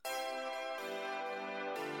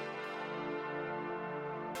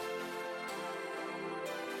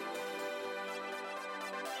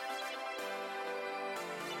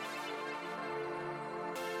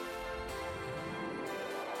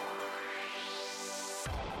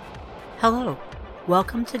Hello,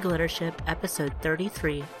 welcome to Glittership episode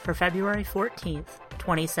 33 for February 14th,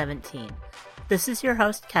 2017. This is your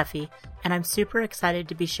host, Keffy, and I'm super excited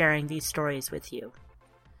to be sharing these stories with you.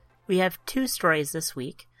 We have two stories this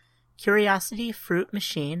week, Curiosity Fruit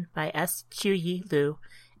Machine by S. Chiu-Yi Liu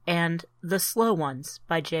and The Slow Ones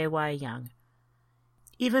by J.Y. Young.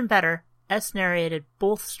 Even better, S narrated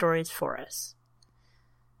both stories for us.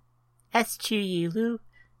 S. Chiu-Yi Liu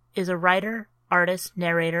is a writer, artist,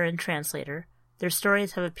 narrator, and translator. Their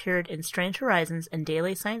stories have appeared in Strange Horizons and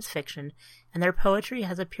Daily Science Fiction, and their poetry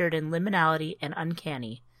has appeared in Liminality and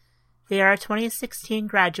Uncanny. They are a 2016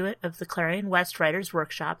 graduate of the Clarion West Writers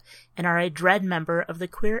Workshop and are a dread member of the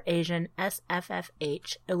Queer Asian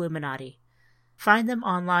SFFH Illuminati. Find them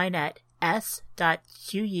online at s.chiuyi.liu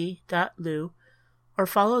or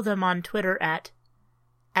follow them on Twitter at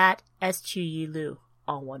 @schiuyi.liu,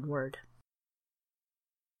 all one word.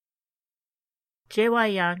 J.Y.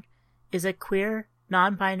 Young is a queer,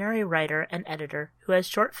 non-binary writer and editor who has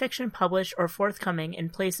short fiction published or forthcoming in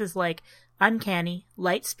places like Uncanny,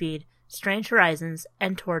 Lightspeed, Strange Horizons,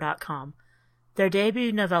 and Tor.com. Their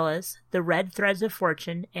debut novellas, The Red Threads of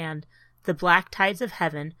Fortune and The Black Tides of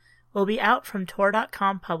Heaven, will be out from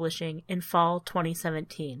Tor.com Publishing in fall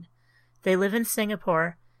 2017. They live in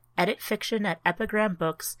Singapore, edit fiction at Epigram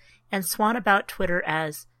Books, and swan about Twitter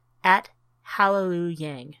as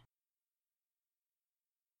 @HallelujahYang.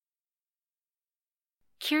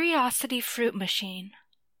 Curiosity Fruit Machine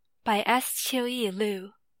by S. Chiu-Yi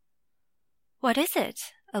Liu. What is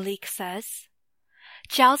it? Alik says.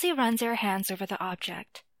 Jalzi runs her hands over the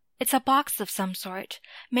object. It's a box of some sort,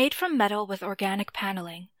 made from metal with organic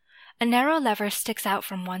paneling. A narrow lever sticks out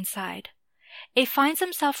from one side. A finds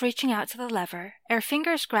himself reaching out to the lever, her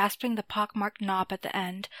fingers grasping the pockmarked knob at the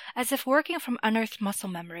end, as if working from unearthed muscle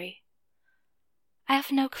memory. I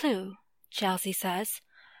have no clue, Jalzi says.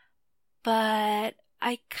 But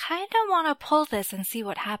I kinda want to pull this and see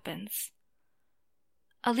what happens.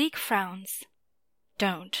 Alik frowns.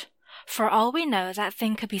 Don't. For all we know, that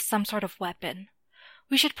thing could be some sort of weapon.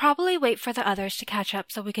 We should probably wait for the others to catch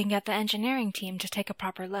up so we can get the engineering team to take a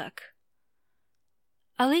proper look.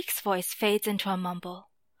 Alik's voice fades into a mumble.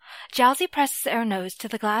 Jalzi presses her nose to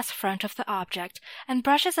the glass front of the object and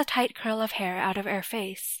brushes a tight curl of hair out of her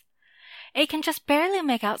face. It can just barely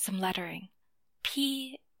make out some lettering.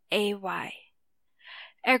 P-A-Y.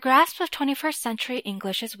 Her grasp of 21st century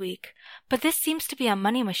English is weak, but this seems to be a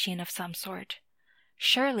money machine of some sort.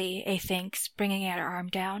 Surely, A thinks, bringing her arm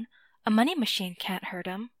down, a money machine can't hurt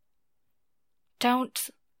him.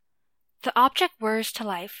 Don't. The object whirs to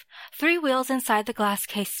life, 3 wheels inside the glass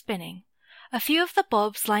case spinning. A few of the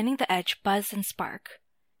bulbs lining the edge buzz and spark.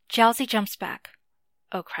 Jalzi jumps back.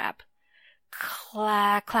 Oh crap.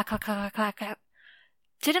 Clack, clack, clack, clack, clack, clack.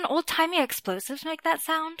 Did an old-timey explosives make that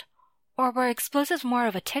sound? Or were explosives more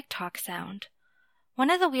of a tick-tock sound?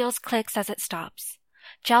 One of the wheels clicks as it stops.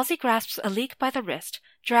 Jalzi grasps Alik by the wrist,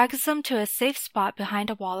 drags them to a safe spot behind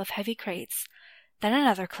a wall of heavy crates. Then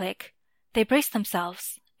another click. They brace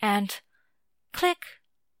themselves, and click!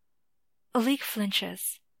 Alik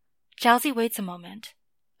flinches. Jalzi waits a moment.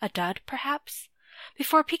 A dud, perhaps?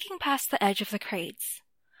 Before peeking past the edge of the crates.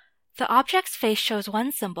 The object's face shows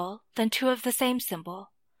one symbol, then 2 of the same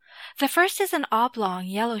symbol. The first is an oblong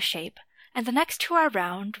yellow shape, and the next 2 are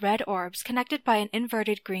round, red orbs connected by an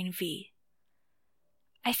inverted green V.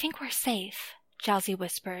 I think we're safe, Jalzi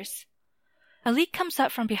whispers. Alik comes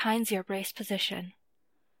up from behind their brace position.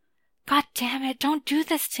 God damn it, don't do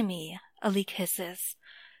this to me, Alik hisses.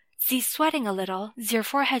 She's sweating a little, their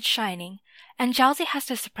forehead shining, and Jalzi has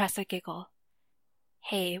to suppress a giggle.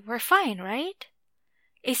 Hey, we're fine, right?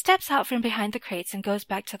 A steps out from behind the crates and goes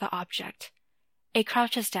back to the object. A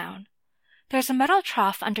crouches down. There's a metal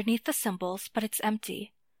trough underneath the symbols, but it's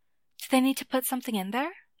empty. Do they need to put something in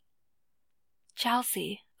there?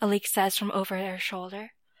 Jalzi, Alik says from over her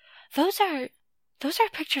shoulder. Those are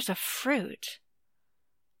pictures of fruit.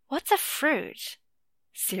 What's a fruit?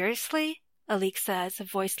 Seriously? Alik says, a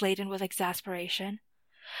voice laden with exasperation.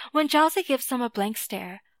 When Jalzi gives them a blank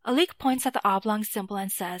stare, Alik points at the oblong symbol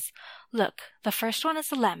and says, Look, the first one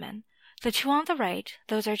is a lemon. The 2 on the right,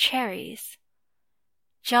 those are cherries.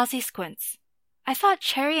 Jalzi squints. I thought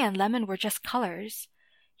cherry and lemon were just colors.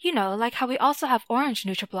 You know, like how we also have orange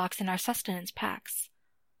Nutriblocks in our sustenance packs.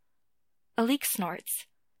 Alik snorts.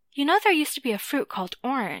 You know there used to be a fruit called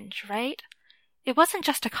orange, right? It wasn't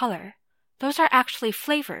just a color. Those are actually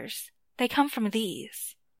flavors. They come from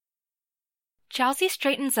these. Jalzi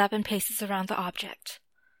straightens up and paces around the object.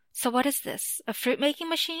 So what is this, a fruit-making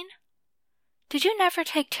machine? Did you never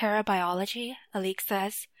take Terra biology? Alik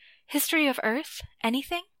says. History of Earth?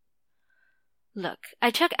 Anything? Look,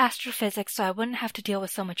 I took astrophysics so I wouldn't have to deal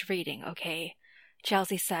with so much reading, okay?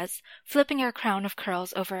 Jelsey says, flipping her crown of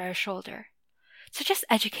curls over her shoulder. So just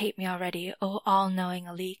educate me already, oh all-knowing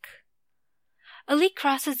Alik. Alik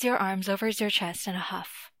crosses your arms over your chest in a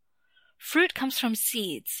huff. Fruit comes from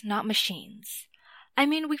seeds, not machines. I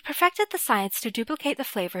mean, we perfected the science to duplicate the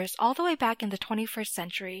flavors all the way back in the 21st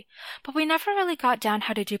century, but we never really got down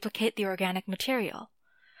how to duplicate the organic material.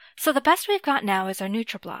 So the best we've got now is our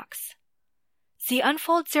NutriBlocks. Z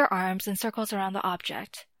unfolds your arms and circles around the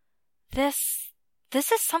object. This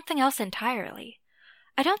is something else entirely.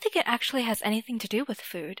 I don't think it actually has anything to do with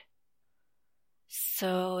food.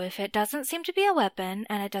 So if it doesn't seem to be a weapon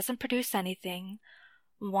and it doesn't produce anything,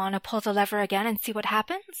 wanna pull the lever again and see what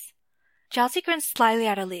happens? Jelsey grins slyly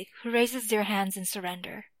at Alik, who raises your hands in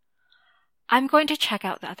surrender. I'm going to check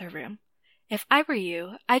out the other room. If I were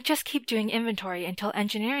you, I'd just keep doing inventory until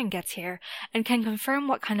engineering gets here and can confirm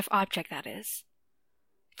what kind of object that is.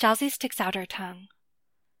 Jelsey sticks out her tongue.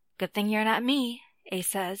 Good thing you're not me, A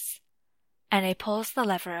says, and A pulls the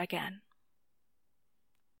lever again.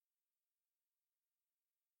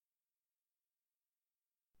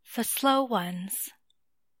 The Slow Ones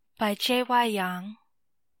by J.Y. Yang.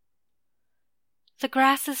 The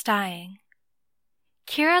grass is dying.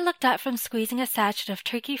 Kira looked up from squeezing a sachet of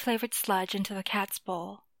turkey-flavored sludge into the cat's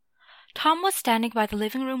bowl. Tom was standing by the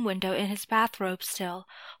living room window in his bathrobe still,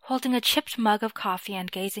 holding a chipped mug of coffee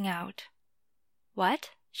and gazing out. What?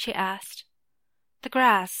 She asked. The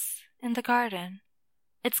grass, in the garden.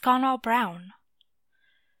 It's gone all brown.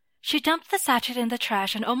 She dumped the sachet in the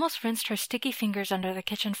trash and almost rinsed her sticky fingers under the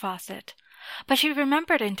kitchen faucet, but she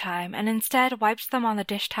remembered in time and instead wiped them on the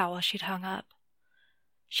dish towel she'd hung up.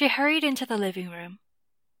 She hurried into the living room.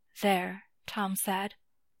 There, Tom said.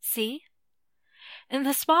 See? In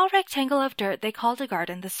the small rectangle of dirt they called a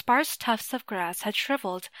garden, the sparse tufts of grass had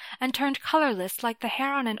shriveled and turned colorless like the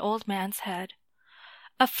hair on an old man's head.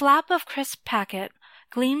 A flap of crisp packet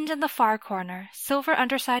gleamed in the far corner, silver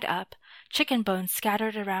underside up, chicken bones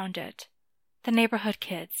scattered around it. The neighborhood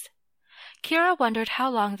kids. Kira wondered how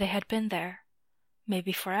long they had been there.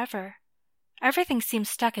 Maybe forever. Everything seems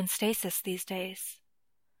stuck in stasis these days.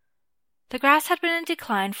 The grass had been in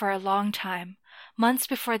decline for a long time, months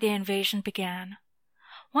before the invasion began.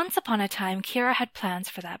 Once upon a time, Kira had plans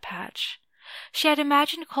for that patch. She had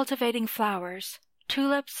imagined cultivating flowers,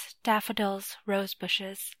 tulips, daffodils, rose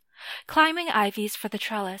bushes, climbing ivies for the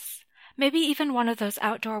trellis, maybe even one of those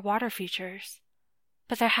outdoor water features.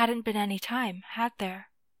 But there hadn't been any time, had there?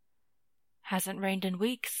 Hasn't rained in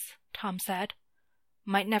weeks, Tom said.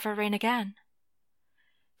 Might never rain again.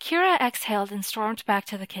 Kira exhaled and stormed back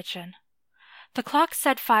to the kitchen. The clock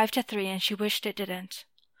said 5 to 3 and she wished it didn't.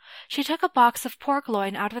 She took a box of pork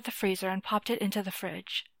loin out of the freezer and popped it into the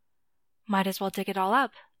fridge. Might as well dig it all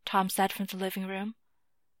up, Tom said from the living room.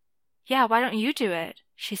 Yeah, why don't you do it?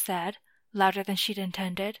 She said, louder than she'd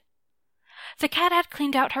intended. The cat had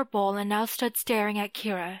cleaned out her bowl and now stood staring at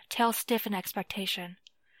Kira, tail stiff in expectation.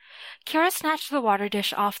 Kira snatched the water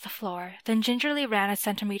dish off the floor, then gingerly ran a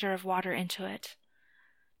centimeter of water into it.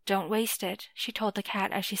 Don't waste it, she told the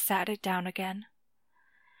cat as she sat it down again.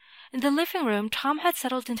 In the living room, Tom had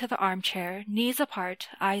settled into the armchair, knees apart,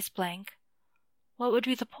 eyes blank. What would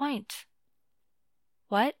be the point?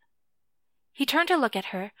 What? He turned to look at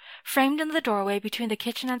her, framed in the doorway between the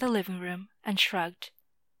kitchen and the living room, and shrugged.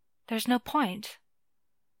 There's no point.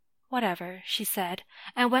 Whatever, she said,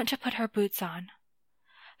 and went to put her boots on.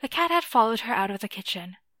 The cat had followed her out of the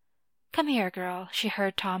kitchen. Come here, girl, she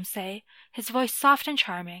heard Tom say, his voice soft and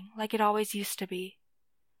charming, like it always used to be.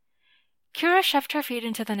 Kira shoved her feet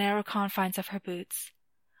into the narrow confines of her boots.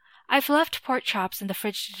 I've left pork chops in the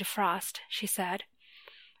fridge to defrost, she said.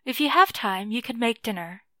 If you have time, you could make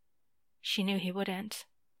dinner. She knew he wouldn't.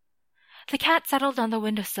 The cat settled on the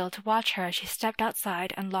windowsill to watch her as she stepped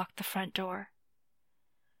outside and locked the front door.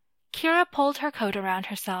 Kira pulled her coat around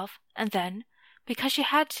herself, and then, because she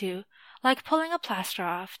had to, like pulling a plaster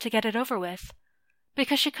off to get it over with,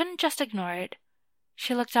 because she couldn't just ignore it,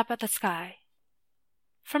 she looked up at the sky.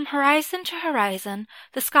 From horizon to horizon,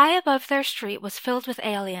 the sky above their street was filled with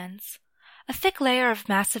aliens. A thick layer of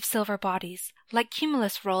massive silver bodies, like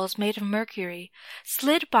cumulus rolls made of mercury,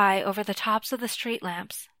 slid by over the tops of the street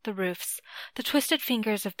lamps, the roofs, the twisted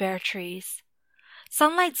fingers of bare trees.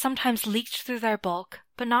 Sunlight sometimes leaked through their bulk,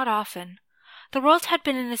 but not often. The world had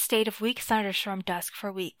been in a state of weak thunderstorm dusk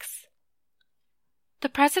for weeks. The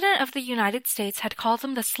President of the United States had called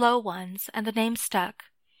them the Slow Ones, and the name stuck.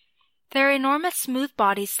 Their enormous smooth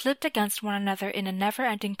bodies slipped against one another in a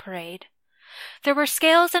never-ending parade. There were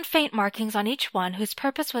scales and faint markings on each one whose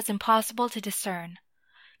purpose was impossible to discern.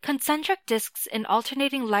 concentric discs in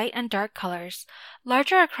alternating light and dark colors,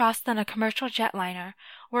 larger across than a commercial jetliner,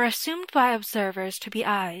 were assumed by observers to be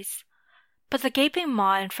eyes. But the gaping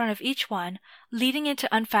maw in front of each one, leading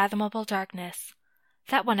into unfathomable darkness,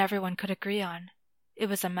 that one everyone could agree on. It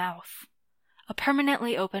was a mouth. A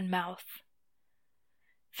permanently open mouth.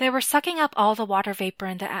 They were sucking up all the water vapor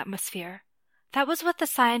in the atmosphere. That was what the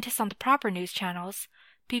scientists on the proper news channels,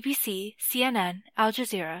 BBC, CNN, Al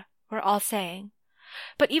Jazeera, were all saying.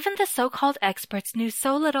 But even the so-called experts knew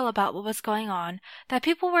so little about what was going on that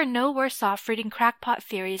people were no worse off reading crackpot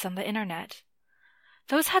theories on the internet.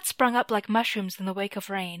 Those had sprung up like mushrooms in the wake of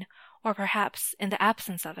rain, or perhaps in the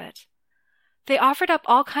absence of it. They offered up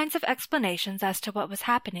all kinds of explanations as to what was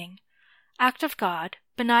happening. Act of God,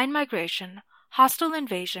 benign migration, hostile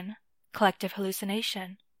invasion, collective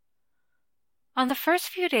hallucination. On the first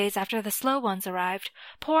few days after the slow ones arrived,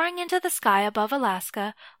 pouring into the sky above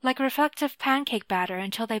Alaska like reflective pancake batter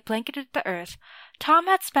until they blanketed the earth, Tom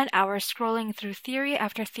had spent hours scrolling through theory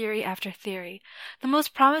after theory after theory, the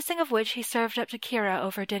most promising of which he served up to Kira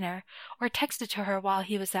over dinner, or texted to her while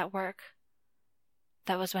he was at work.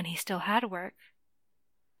 That was when he still had work.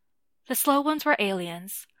 The slow ones were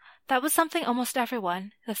aliens. That was something almost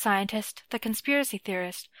everyone, the scientist, the conspiracy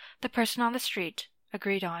theorist, the person on the street,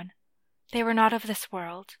 agreed on. They were not of this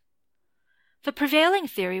world. The prevailing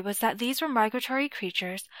theory was that these were migratory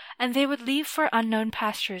creatures, and they would leave for unknown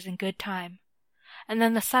pastures in good time. And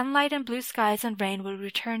then the sunlight and blue skies and rain would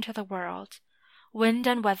return to the world. Wind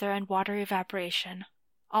and weather and water evaporation.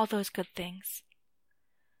 All those good things.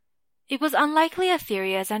 It was unlikely a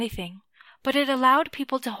theory as anything, but it allowed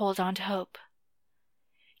people to hold on to hope.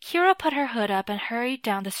 Kira put her hood up and hurried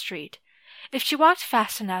down the street. If she walked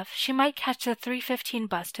fast enough, she might catch the 3:15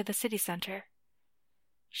 bus to the city center.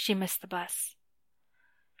 She missed the bus.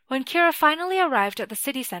 When Kira finally arrived at the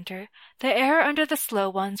city center, the air under the slow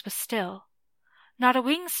ones was still. Not a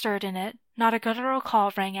wing stirred in it, not a guttural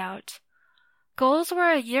call rang out. Gulls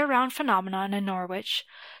were a year-round phenomenon in Norwich,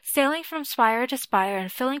 sailing from spire to spire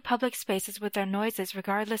and filling public spaces with their noises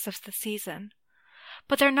regardless of the season.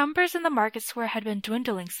 But their numbers in the market square had been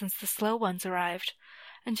dwindling since the slow ones arrived,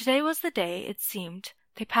 and today was the day, it seemed,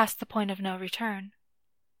 they passed the point of no return.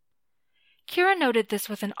 Kira noted this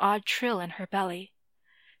with an odd trill in her belly.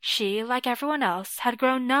 She, like everyone else, had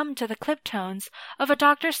grown numb to the clipped tones of a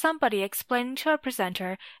Dr. Somebody explaining to a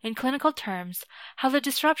presenter, in clinical terms, how the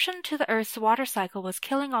disruption to the Earth's water cycle was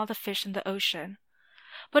killing all the fish in the ocean.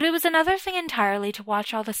 But it was another thing entirely to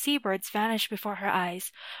watch all the seabirds vanish before her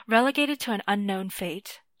eyes, relegated to an unknown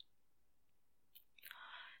fate.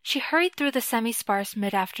 She hurried through the semi-sparse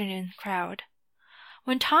mid-afternoon crowd.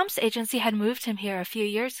 When Tom's agency had moved him here a few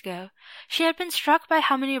years ago, she had been struck by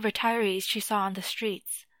how many retirees she saw on the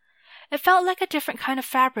streets. It felt like a different kind of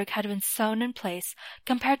fabric had been sewn in place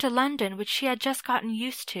compared to London, which she had just gotten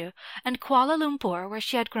used to, and Kuala Lumpur, where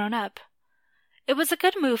she had grown up. It was a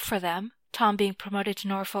good move for them, Tom being promoted to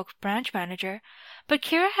Norfolk branch manager, but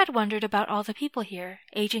Kira had wondered about all the people here,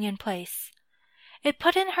 aging in place. It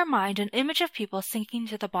put in her mind an image of people sinking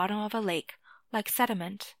to the bottom of a lake, like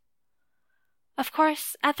sediment. Of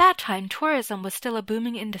course, at that time tourism was still a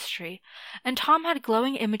booming industry, and Tom had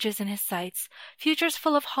glowing images in his sights, futures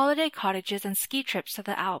full of holiday cottages and ski trips to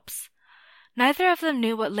the Alps. Neither of them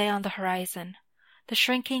knew what lay on the horizon, the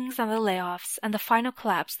shrinkings and the layoffs and the final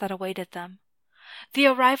collapse that awaited them. The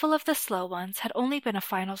arrival of the slow ones had only been a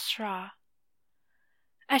final straw.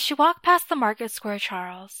 As she walked past the market square,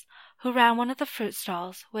 Charles, who ran one of the fruit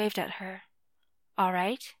stalls, waved at her. "All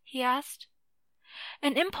right?" he asked.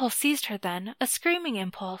 An impulse seized her then, a screaming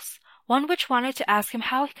impulse, one which wanted to ask him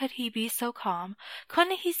how could he be so calm,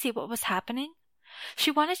 couldn't he see what was happening?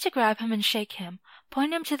 She wanted to grab him and shake him,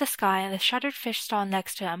 point him to the sky and the shuttered fish stall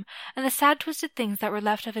next to him, and the sad twisted things that were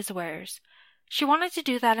left of his wares. She wanted to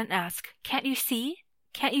do that and ask, "Can't you see?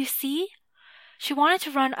 Can't you see?" She wanted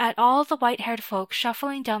to run at all the white-haired folk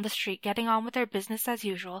shuffling down the street getting on with their business as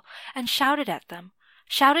usual, and shouted at them,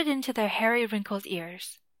 shouted into their hairy, wrinkled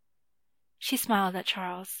ears. She smiled at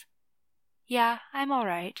Charles. "Yeah, I'm all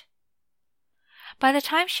right." By the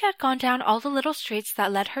time she had gone down all the little streets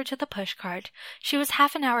that led her to the pushcart, she was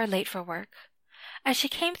half an hour late for work. As she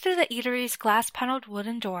came through the eatery's glass-paneled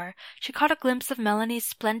wooden door, she caught a glimpse of Melanie's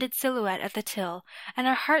splendid silhouette at the till, and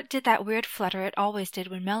her heart did that weird flutter it always did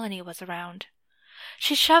when Melanie was around.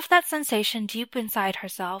 She shoved that sensation deep inside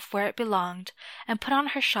herself, where it belonged, and put on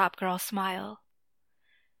her shop-girl smile.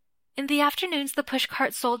 In the afternoons the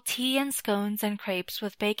pushcart sold tea and scones and crepes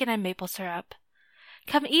with bacon and maple syrup.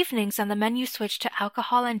 Come evenings and the menu switched to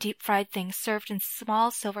alcohol and deep-fried things served in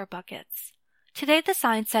small silver buckets. Today the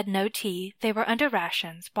sign said no tea, they were under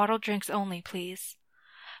rations, bottled drinks only, please.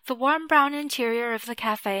 The warm brown interior of the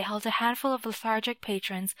cafe held a handful of lethargic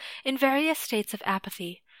patrons in various states of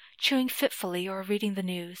apathy, chewing fitfully or reading the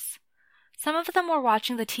news. Some of them were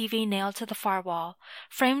watching the TV nailed to the far wall,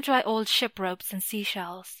 framed by old ship ropes and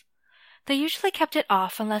seashells. They usually kept it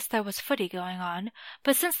off unless there was footy going on,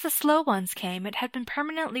 but since the slow ones came, it had been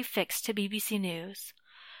permanently fixed to BBC News.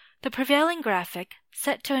 The prevailing graphic,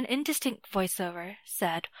 set to an indistinct voiceover,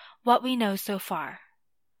 said, "What we know so far."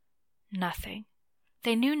 Nothing.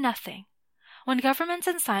 They knew nothing. When governments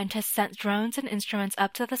and scientists sent drones and instruments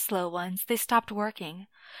up to the slow ones, they stopped working.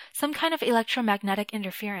 Some kind of electromagnetic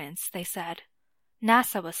interference, they said.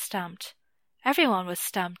 NASA was stumped. Everyone was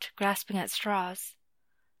stumped, grasping at straws.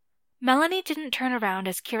 Melanie didn't turn around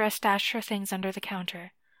as Kira stashed her things under the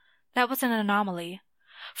counter. That was an anomaly.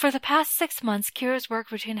 For the past 6 months, Kira's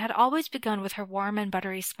work routine had always begun with her warm and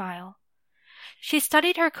buttery smile. She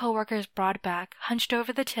studied her co-worker's broad back, hunched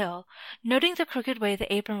over the till, noting the crooked way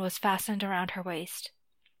the apron was fastened around her waist.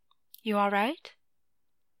 "You all right?"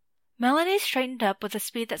 Melanie straightened up with a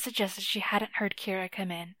speed that suggested she hadn't heard Kira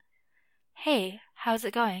come in. "Hey, how's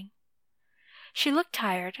it going?" She looked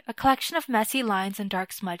tired, a collection of messy lines and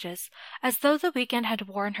dark smudges, as though the weekend had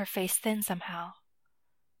worn her face thin somehow.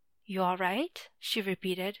 "You all right?" she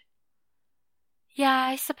repeated. "Yeah,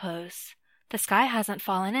 I suppose. The sky hasn't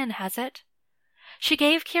fallen in, has it?" She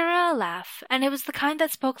gave Kira a laugh, and it was the kind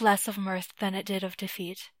that spoke less of mirth than it did of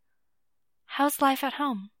defeat. "How's life at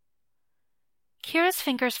home?" Kira's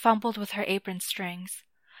fingers fumbled with her apron strings.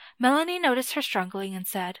 Melanie noticed her struggling and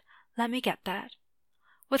said, "Let me get that."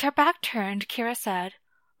 With her back turned, Kira said,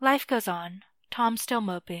 "Life goes on. Tom's still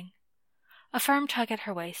moping." A firm tug at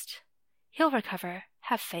her waist. "He'll recover.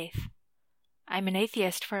 Have faith." "I'm an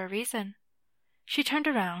atheist for a reason." She turned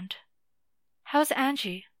around. "How's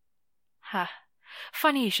Angie?" "Ha.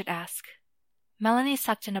 Funny you should ask." Melanie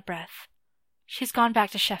sucked in a breath. "She's gone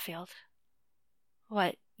back to Sheffield."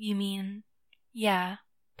 "What, you mean?" "Yeah,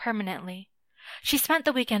 permanently. She spent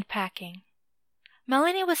the weekend packing."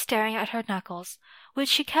 Melanie was staring at her knuckles, which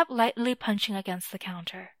she kept lightly punching against the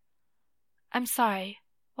counter. "I'm sorry.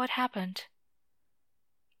 What happened?"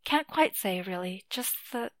 "Can't quite say, really. Just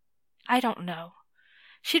I don't know.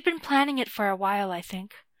 She'd been planning it for a while, I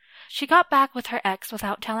think. She got back with her ex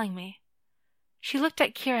without telling me." She looked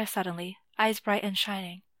at Kira suddenly, eyes bright and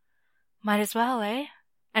shining. "Might as well, eh?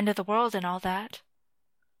 End of the world and all that."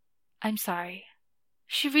 "I'm sorry."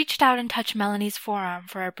 She reached out and touched Melanie's forearm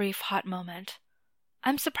for a brief hot moment.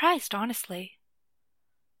 "I'm surprised, honestly."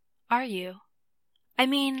 "Are you?" "I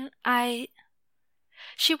mean,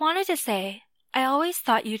 She wanted to say, "I always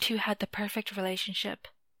thought you two had the perfect relationship."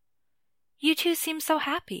 "You two seem so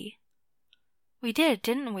happy." "We did,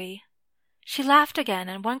 didn't we?" She laughed again,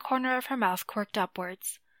 and one corner of her mouth quirked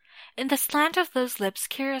upwards. In the slant of those lips,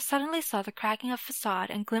 Kira suddenly saw the cracking of facade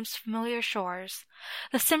and glimpsed familiar shores,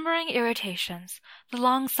 the simmering irritations, the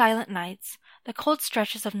long silent nights, the cold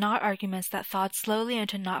stretches of not arguments that thawed slowly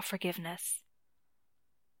into not forgiveness.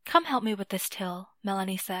 "Come help me with this till,"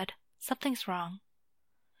 Melanie said. "Something's wrong."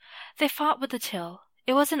 They fought with the till.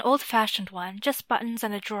 It was an old-fashioned one, just buttons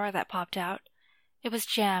and a drawer that popped out. It was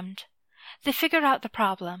jammed. They figured out the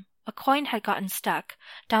problem. A coin had gotten stuck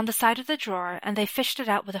down the side of the drawer, and they fished it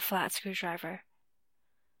out with a flat screwdriver.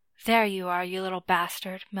 "There you are, you little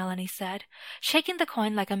bastard," Melanie said, shaking the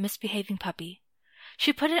coin like a misbehaving puppy.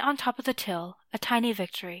 She put it on top of the till, a tiny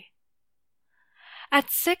victory.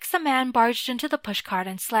 At 6, a man barged into the pushcart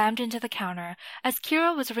and slammed into the counter as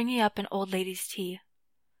Kira was ringing up an old lady's tea.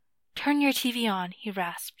 "Turn your TV on," he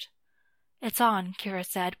rasped. "It's on," Kira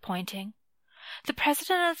said, pointing. The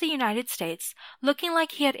President of the United States, looking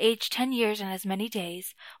like he had aged 10 years in as many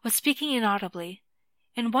days, was speaking inaudibly.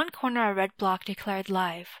 In one corner a red block declared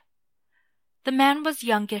live. The man was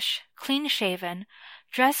youngish, clean-shaven,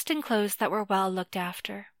 dressed in clothes that were well looked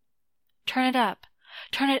after. "Turn it up!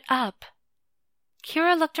 Turn it up!"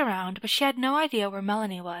 Kira looked around, but she had no idea where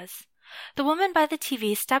Melanie was. The woman by the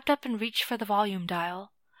TV stepped up and reached for the volume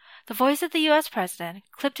dial. The voice of the U.S. President,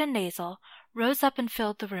 clipped and nasal, rose up and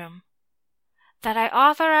filled the room. "That I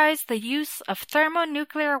authorize the use of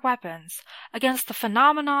thermonuclear weapons against the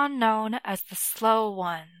phenomenon known as the slow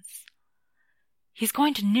ones." "He's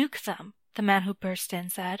going to nuke them," the man who burst in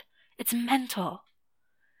said. "It's mental."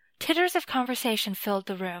 Titters of conversation filled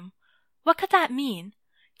the room. What could that mean?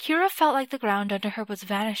 Kira felt like the ground under her was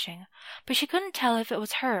vanishing, but she couldn't tell if it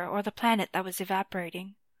was her or the planet that was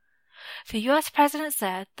evaporating. The U.S. President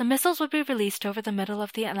said the missiles would be released over the middle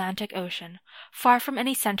of the Atlantic Ocean, far from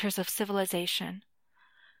any centers of civilization.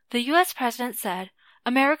 The U.S. President said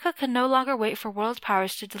America could no longer wait for world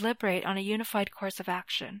powers to deliberate on a unified course of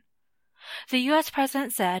action. The U.S.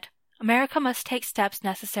 President said America must take steps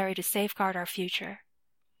necessary to safeguard our future.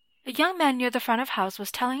 A young man near the front of house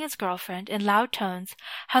was telling his girlfriend in loud tones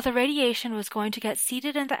how the radiation was going to get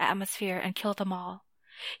seeded in the atmosphere and kill them all.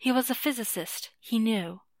 He was a physicist. He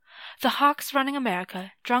knew. The hawks running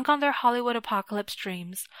America, drunk on their Hollywood apocalypse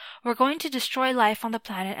dreams, were going to destroy life on the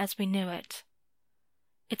planet as we knew it.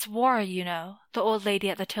 "It's war, you know," the old lady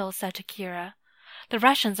at the till said to Kira. "The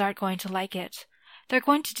Russians aren't going to like it. They're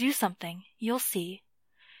going to do something. You'll see."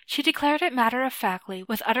 She declared it matter-of-factly,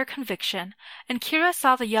 with utter conviction, and Kira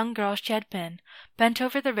saw the young girl she had been, bent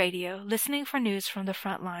over the radio, listening for news from the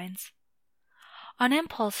front lines. On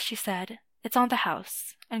impulse, she said, "It's on the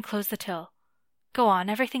house," and closed the till. "Go on,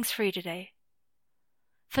 everything's free today."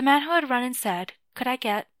 The man who had run in said, "Could I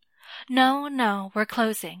get—" No, we're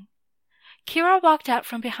closing." Kira walked out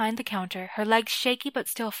from behind the counter, her legs shaky but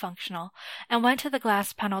still functional, and went to the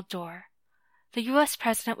glass-paneled door. The U.S.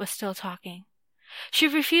 president was still talking. She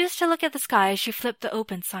refused to look at the sky as she flipped the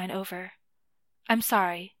open sign over. "I'm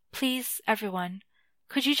sorry. Please, everyone.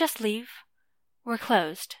 Could you just leave? We're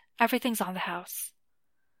closed. Everything's on the house."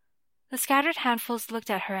 The scattered handfuls looked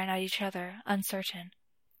at her and at each other, uncertain.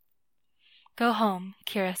 "Go home,"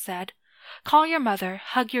 Kira said. "Call your mother.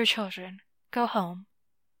 Hug your children. Go home."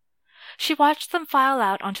 She watched them file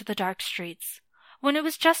out onto the dark streets. When it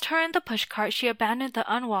was just her and the pushcart, she abandoned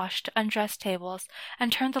the unwashed, undressed tables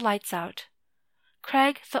and turned the lights out.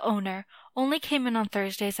 Craig, the owner, only came in on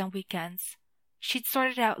Thursdays and weekends. She'd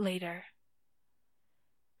sort it out later.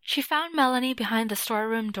 She found Melanie behind the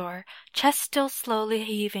storeroom door, chest still slowly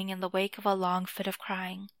heaving in the wake of a long fit of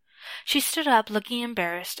crying. She stood up, looking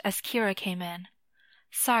embarrassed, as Kira came in.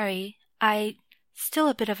 "Sorry, still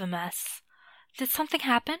a bit of a mess. Did something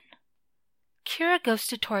happen?" Kira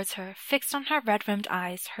ghosted towards her, fixed on her red-rimmed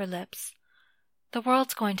eyes, her lips. "The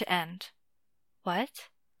world's going to end." "What?"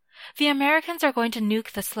 "The Americans are going to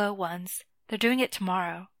nuke the slow ones. They're doing it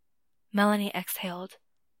tomorrow." Melanie exhaled.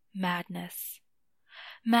 Madness.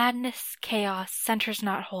 Madness, chaos, centers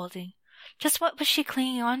not holding. Just what was she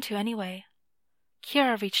clinging on to anyway?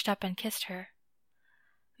 Kira reached up and kissed her.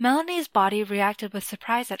 Melanie's body reacted with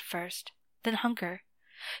surprise at first, then hunger.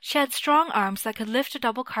 She had strong arms that could lift a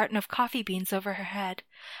double carton of coffee beans over her head,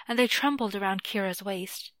 and they trembled around Kira's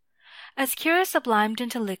waist. As Kira sublimed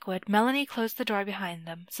into liquid, Melanie closed the door behind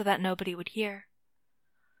them so that nobody would hear.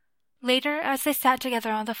 Later, as they sat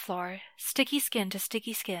together on the floor, sticky skin to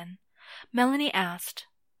sticky skin, Melanie asked,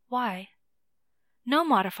 "Why?" No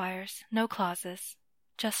modifiers, no clauses.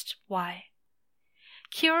 Just why.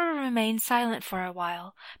 Kira remained silent for a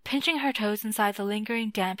while, pinching her toes inside the lingering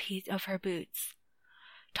damp heat of her boots.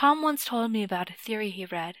 "Tom once told me about a theory he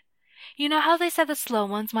read. You know how they said the slow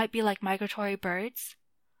ones might be like migratory birds?"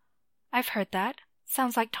 "I've heard that.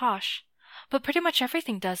 Sounds like Tosh. But pretty much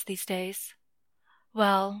everything does these days."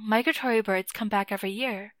 "Well, migratory birds come back every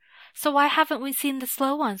year. So why haven't we seen the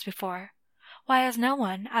slow ones before? Why has no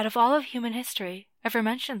one, out of all of human history, ever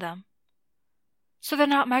mentioned them?" "So they're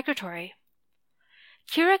not migratory."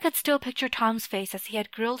 Kira could still picture Tom's face as he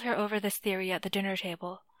had grilled her over this theory at the dinner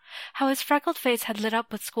table. How his freckled face had lit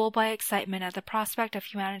up with schoolboy excitement at the prospect of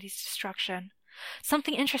humanity's destruction.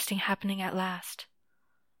 Something interesting happening at last.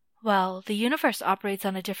 "Well, the universe operates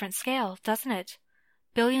on a different scale, doesn't it?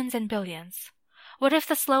 Billions and billions. What if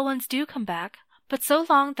the slow ones do come back, but so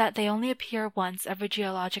long that they only appear once every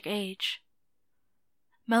geologic age?"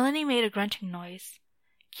 Melanie made a grunting noise.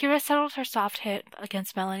 Kira settled her soft hip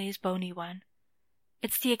against Melanie's bony one.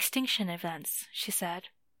 "It's the extinction events," she said.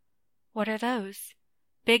 "What are those?"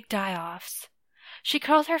 "Big die-offs." She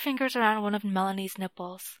curled her fingers around one of Melanie's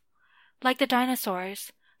nipples. "Like the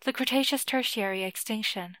dinosaurs, the Cretaceous-Tertiary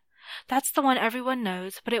extinction. That's the one everyone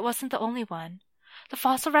knows, but it wasn't the only one. The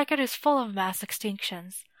fossil record is full of mass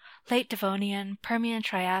extinctions. Late Devonian, Permian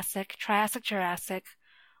Triassic, Triassic-Jurassic.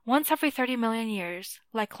 Once every 30 million years,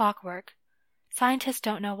 like clockwork. Scientists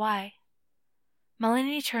don't know why."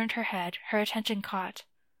 Melanie turned her head, her attention caught.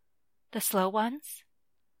 "The slow ones?"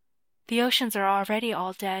 "The oceans are already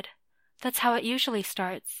all dead. That's how it usually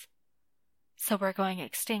starts." "So we're going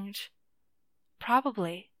extinct."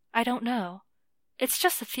 "Probably. I don't know. It's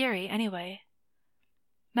just a theory, anyway."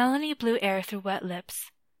 Melanie blew air through wet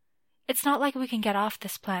lips. "It's not like we can get off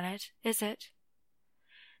this planet, is it?"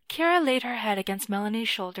 Kira laid her head against Melanie's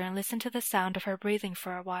shoulder and listened to the sound of her breathing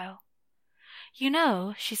for a while. "You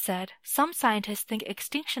know," she said, "some scientists think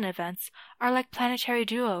extinction events are like planetary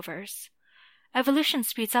do-overs. Evolution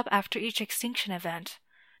speeds up after each extinction event.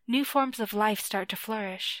 New forms of life start to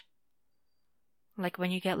flourish." "Like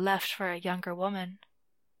when you get left for a younger woman."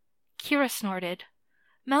 Kira snorted.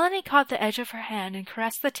 Melanie caught the edge of her hand and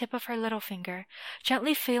caressed the tip of her little finger,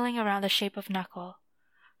 gently feeling around the shape of knuckle.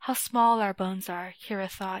 How small our bones are, Kira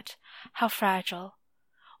thought. How fragile.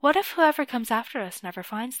 What if whoever comes after us never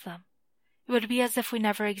finds them? It would be as if we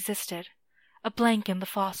never existed, a blank in the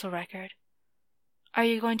fossil record. Are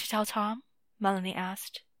you going to tell Tom? Melanie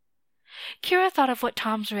asked. Kira thought of what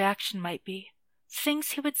Tom's reaction might be, the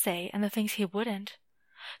things he would say and the things he wouldn't,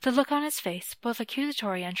 the look on his face, both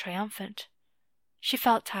accusatory and triumphant. She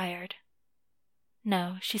felt tired.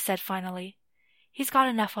 No, she said finally. He's got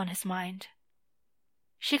enough on his mind.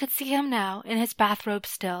 She could see him now, in his bathrobe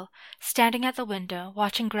still, standing at the window,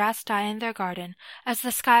 watching grass die in their garden as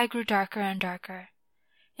the sky grew darker and darker.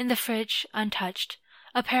 In the fridge, untouched,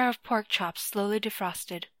 a pair of pork chops slowly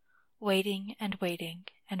defrosted, waiting and waiting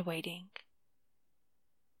and waiting.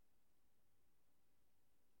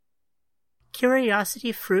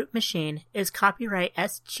 Curiosity Fruit Machine is copyright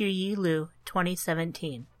S. Chuyi Liu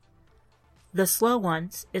 2017. The Slow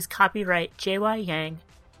Ones is copyright J.Y. Yang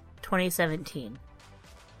 2017.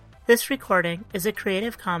 This recording is a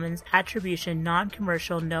Creative Commons Attribution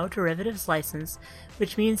Non-Commercial No Derivatives license,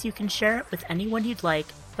 which means you can share it with anyone you'd like,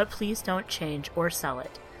 but please don't change or sell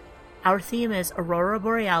it. Our theme is Aurora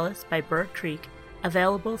Borealis by Bird Creek,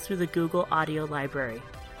 available through the Google Audio Library.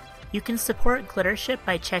 You can support Glittership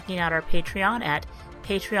by checking out our Patreon at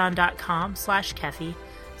patreon.com/Kefi,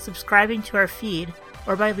 subscribing to our feed,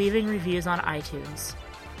 or by leaving reviews on iTunes.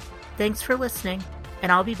 Thanks for listening,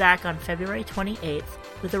 and I'll be back on February 28th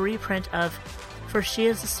with a reprint of For She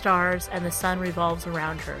is the Stars and the Sun Revolves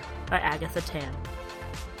Around Her by Agatha Tan.